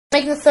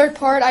Making the third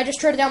part. I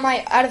just traded out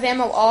my out of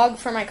ammo AUG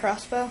for my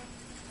crossbow.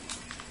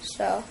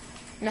 So,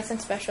 nothing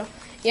special.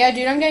 Yeah,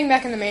 dude, I'm getting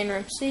back in the main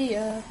room. See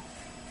ya.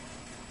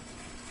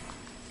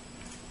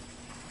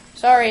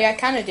 Sorry, I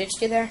kind of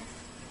ditched you there.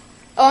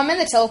 Oh, I'm in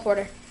the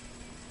teleporter.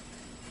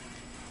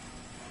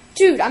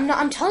 Dude,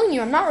 I'm telling you,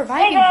 I'm not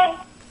reviving you.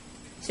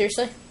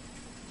 Seriously?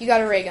 You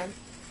got a ray gun.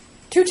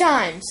 2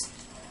 times.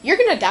 You're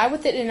gonna die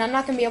with it, and I'm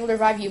not gonna be able to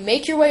revive you.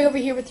 Make your way over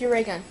here with your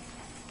ray gun.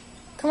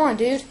 Come on,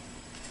 dude.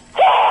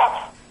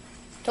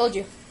 Told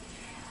you.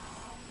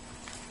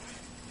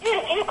 Dude,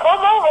 if you come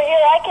over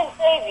here, I can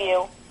save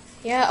you.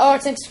 Yeah, oh,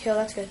 it's insta-kill,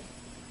 that's good.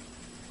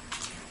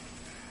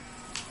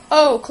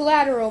 Oh,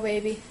 collateral,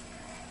 baby.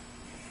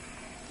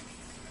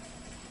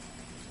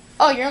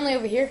 Oh, you're only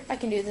over here? I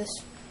can do this.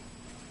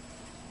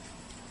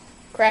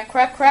 Crap,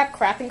 crap, crap,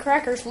 crap and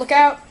crackers. Look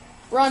out.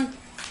 Run.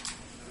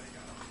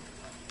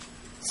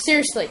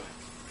 Seriously.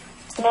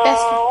 It's the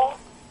best.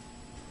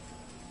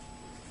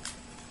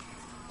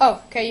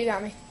 Oh, okay, you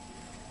got me.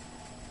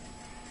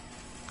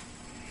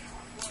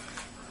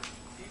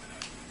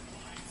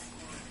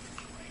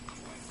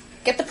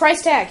 Get the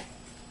price tag.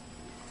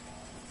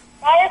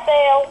 Fire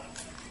sale.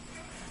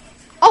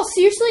 Oh,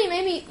 seriously? You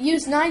made me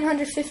use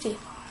 950.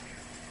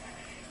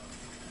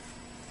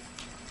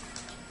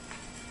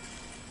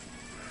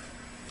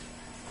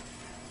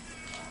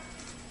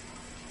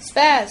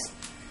 Spaz.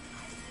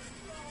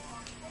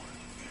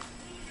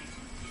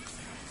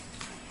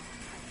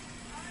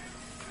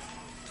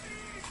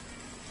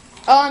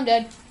 Oh, I'm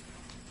dead.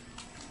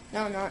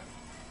 No, I'm not.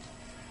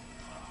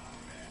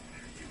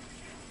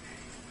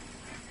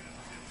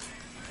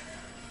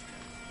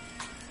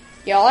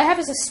 Yeah, all I have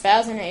is a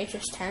Spaz and an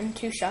HS-10,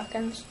 2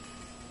 shotguns.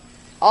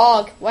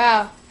 AUG.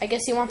 Wow. I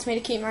guess he wants me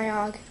to keep my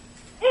AUG.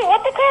 Dude,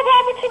 what the crap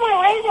happened to my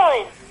ray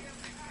gun?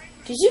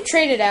 Did you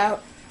trade it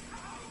out?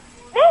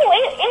 No,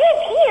 it is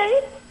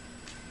here.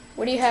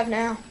 What do you have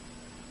now?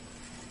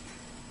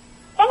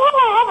 Somehow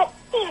I have a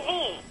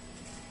TV.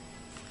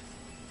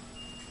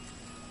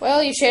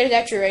 Well, you traded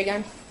out your ray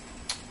gun.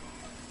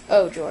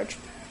 Oh, George.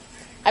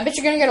 I bet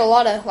you're gonna get a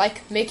lot of,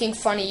 like, making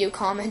fun of you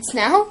comments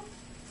now.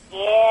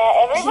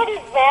 Yeah,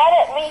 everybody's mad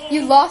at me.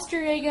 You lost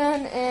your ray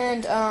gun,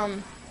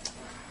 and,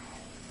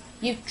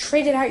 you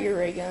traded out your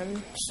ray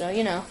gun. So,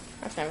 you know,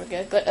 that's never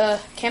good. But,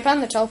 camp out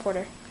in the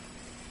teleporter.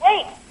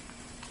 Wait.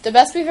 The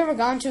best we've ever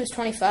gone to is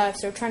 25,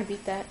 so we're trying to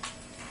beat that.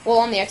 Well,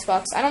 on the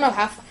Xbox. I don't know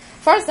how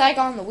far as I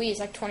got on the Wii is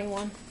like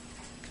 21.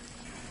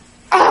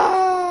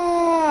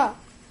 Ah!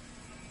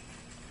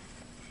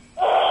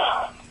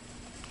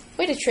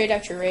 Way to trade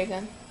out your ray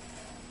gun.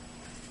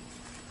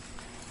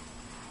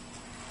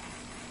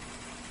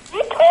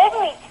 You told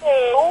me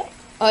to.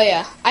 Oh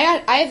yeah,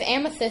 I have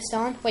amethyst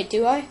on. Wait,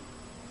 do I?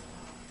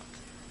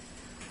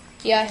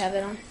 Yeah, I have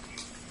it on.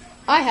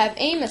 I have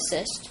aim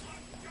assist.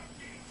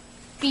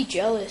 Be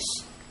jealous.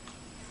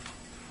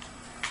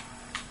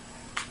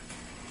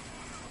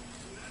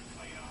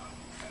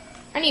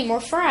 I need more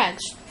frags.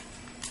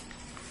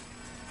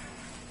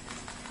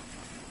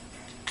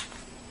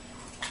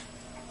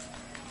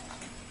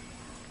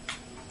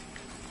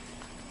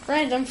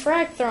 Random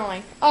frag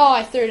throwing. Oh,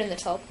 I threw it in the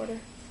teleporter.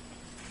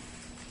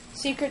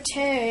 Secret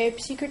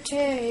tape, secret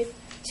tape,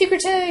 secret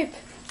tape.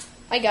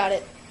 I got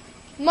it.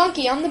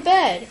 Monkey on the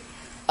bed.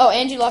 Oh,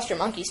 and you lost your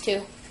monkeys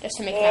too, just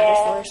to make matters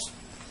worse.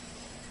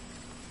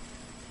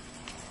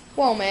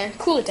 Whoa, man,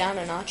 cool it down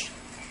a notch.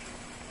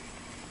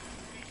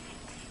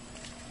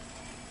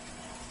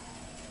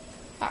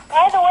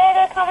 By the way,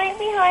 they're coming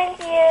behind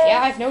you. Yeah,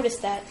 I've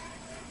noticed that.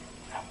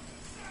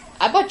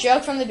 I bought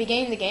Jug from the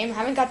beginning of the game. I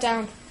haven't got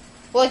down.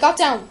 Well, I got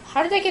down.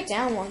 How did I get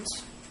down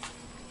once?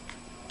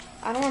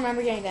 I don't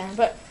remember getting down,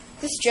 but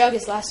this Jug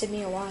has lasted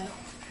me a while.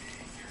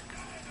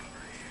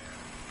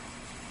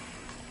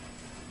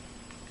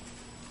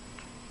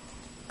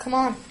 Come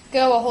on,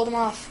 go. I'll hold him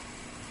off.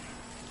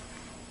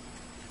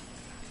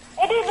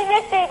 I did the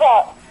next day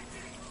up.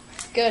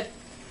 Good.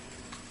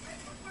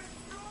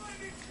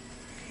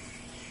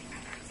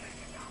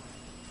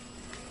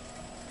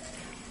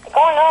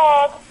 Going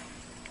on.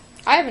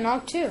 I have an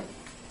AUG too.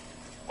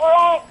 We're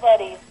all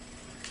buddies.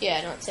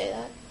 Yeah, don't say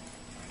that.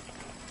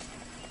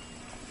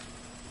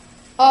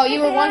 Oh,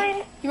 you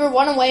were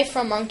one away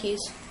from monkeys.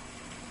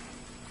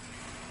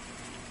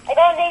 I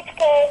got an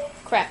HK.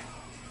 Crap.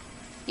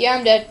 Yeah,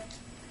 I'm dead.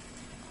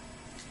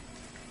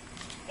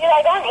 Dude,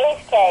 I got an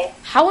HK.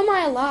 How am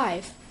I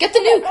alive? Get the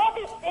nuke! I got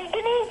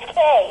an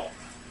HK.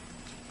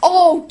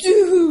 Oh,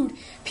 dude!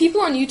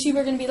 People on YouTube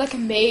are gonna be like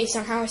amazed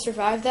on how I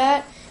survived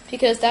that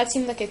because that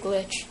seemed like a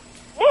glitch.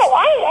 No,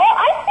 I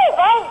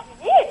survived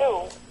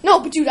you. No,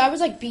 but dude, I was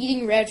like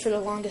beating red for the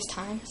longest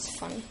time. It's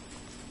funny.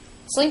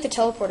 Let's link the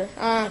teleporter.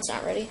 It's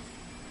not ready.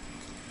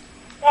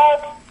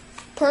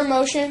 Per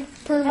motion.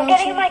 I'm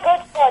getting my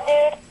good spot,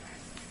 dude.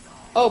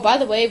 Oh, by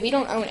the way, we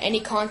don't own any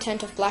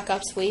content of Black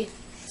Ops Wii.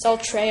 It's all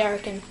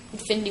Treyarch and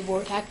Infinity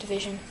Ward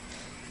Activision.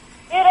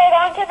 Dude, I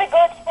got to the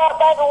good spot,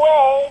 by the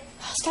way.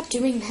 Oh, stop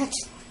doing that.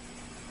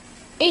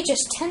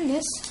 HS-10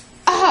 this.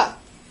 Ah!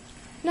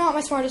 Not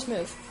my smartest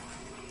move.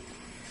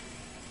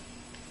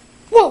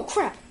 Whoa,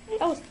 crap.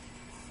 That was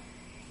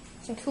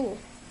cool.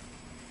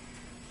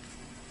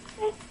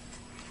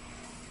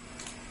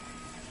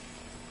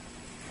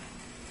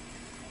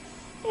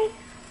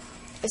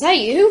 Is that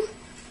you?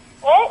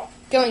 What?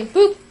 Going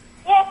boop.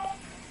 Yep.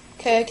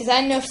 Okay, because I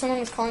didn't know if someone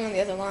was calling on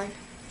the other line.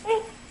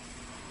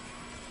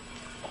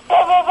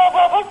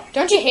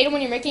 Don't you hate it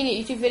when you're making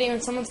a YouTube video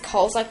and someone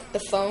calls like the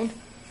phone?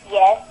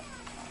 Yes.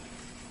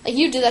 Like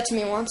you did that to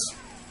me once.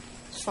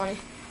 It's funny.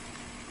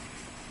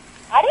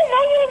 I didn't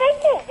know you were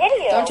making a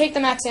video. Don't take the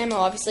max ammo,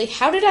 obviously.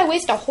 How did I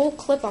waste a whole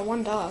clip on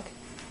one dog?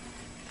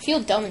 I feel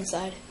dumb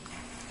inside.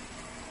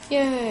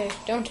 Yay,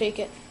 don't take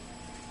it.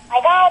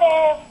 I got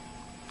him.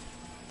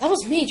 That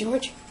was me,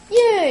 George.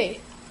 Yay!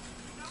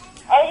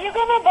 Are you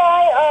gonna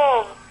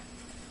buy,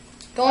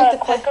 Go on the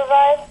quick pad.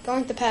 revive? Go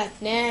on the pad.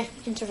 Nah, you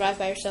can survive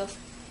by yourself.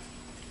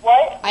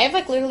 What? I have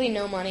like literally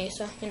no money,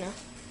 so, you know.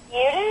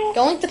 You do?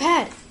 Go on the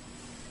pad.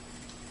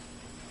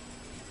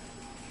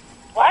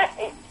 What?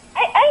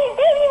 I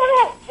didn't even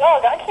have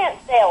Jug. I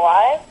can't stay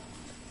alive.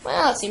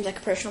 Well, it seems like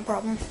a personal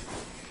problem.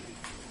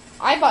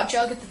 I bought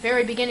Jug at the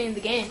very beginning of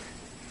the game.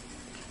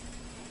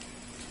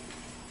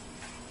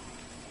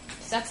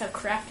 'Cause that's how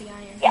crafty I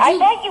am. Yeah, I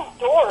bet you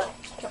doors.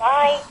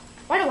 I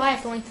Why do I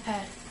have to link the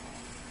pad?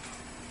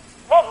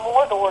 want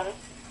more doors.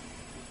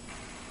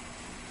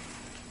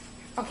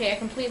 Okay, I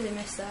completely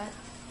missed that.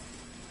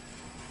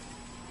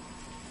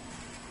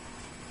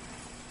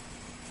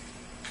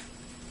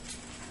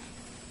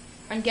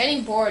 I'm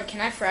getting bored. Can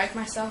I frag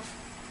myself?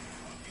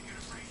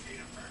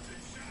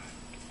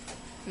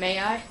 May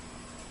I?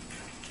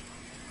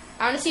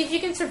 I want to see if you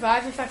can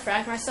survive if I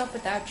frag myself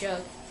without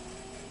Jug.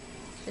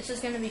 This is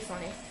going to be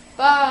funny.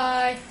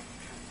 Bye!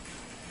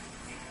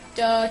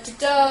 Da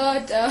da da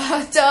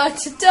da da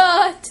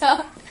da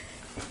da.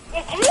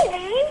 Did you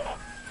leave?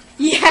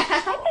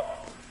 Yeah!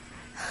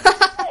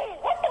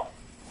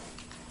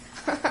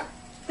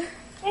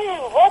 Dude,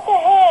 what the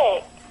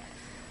heck?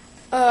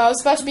 I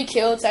was about to be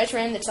killed, so I just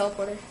ran the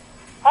teleporter.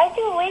 Why'd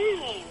you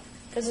leave?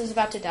 Because I was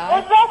about to I die.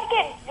 was about to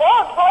get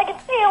jumped so I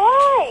could stay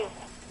alive.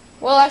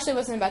 Well, actually, I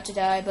wasn't about to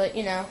die, but,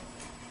 you know,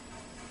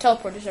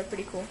 teleporters are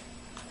pretty cool.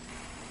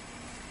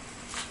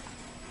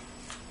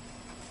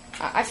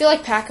 I feel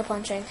like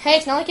pack-a-punching. Hey,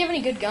 it's not like you have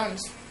any good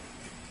guns.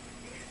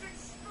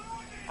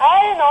 I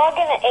had an AUG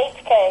and an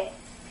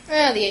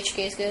HK. The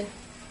HK is good.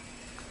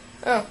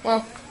 Oh,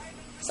 well,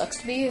 sucks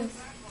to be you.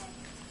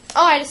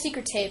 Oh, I had a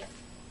secret tape.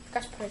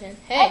 Forgot to put it in.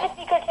 I Hey. have a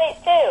secret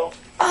tape too.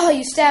 Oh,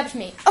 you stabbed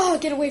me. Oh,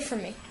 get away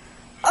from me.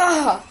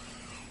 Oh.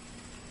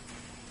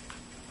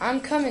 I'm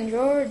coming,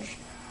 George.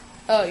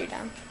 Oh, you're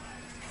down.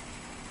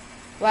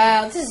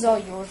 Wow, this is all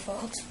your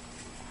fault.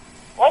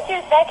 What's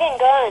your second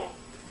gun?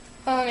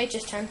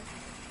 HS-10.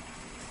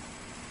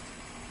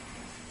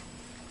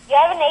 You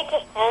have an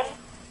HS-10?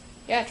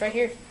 Yeah, it's right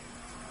here.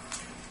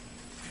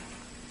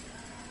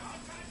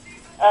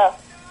 Oh.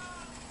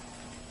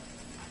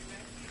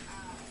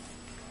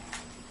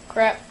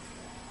 Crap.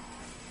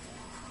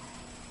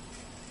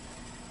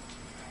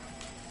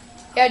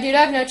 Yeah, dude,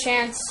 I have no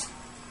chance.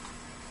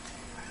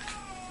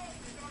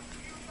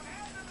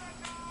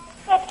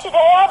 So today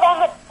I was on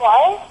the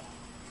bus,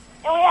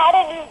 and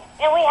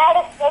we had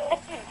a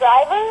substitute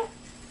driver,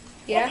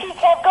 Yeah? and she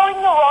kept going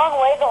the wrong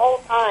way the whole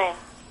time.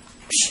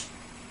 Psh.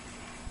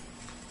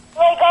 So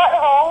I got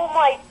home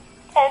like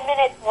 10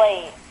 minutes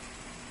late.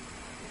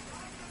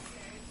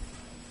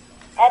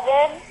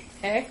 Evan,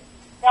 Hey?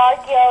 Dark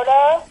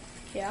Yoda,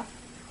 Yeah?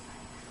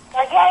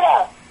 Dark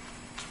Yoda,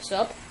 What's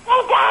up?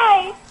 don't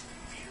die!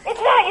 It's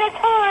not your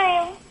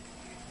time!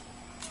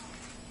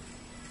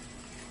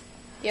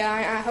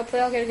 Yeah,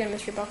 hopefully I'll get a good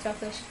mystery box off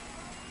this.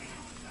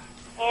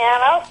 And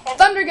I was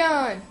Thunder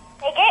gun!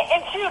 take it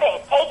and shoot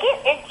it. Take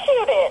it and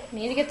shoot it.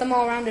 Need to get them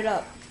all rounded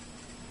up.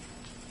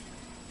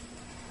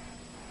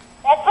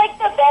 That's like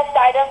the best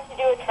item to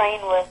do a train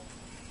with.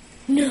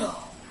 No.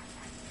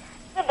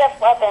 It's the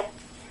best weapon.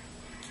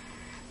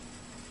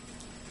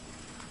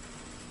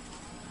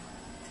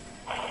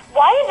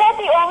 Why is that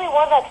the only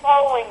one that's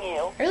following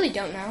you? I really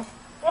don't know.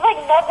 There's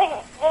like nothing,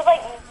 there's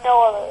like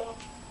no other.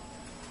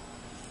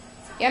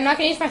 Yeah, I'm not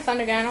gonna use my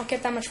thunder gun. I don't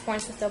get that much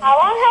points with double. How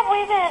long have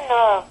we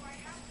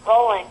been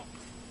rolling?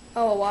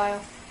 Oh, a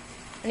while.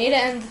 I need to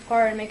end the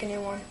part and make a new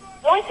one.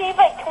 It only seems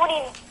like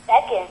 20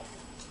 seconds.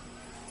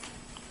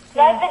 So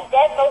I've been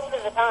dead most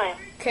of the time.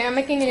 Okay, I'm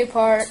making a new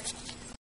part.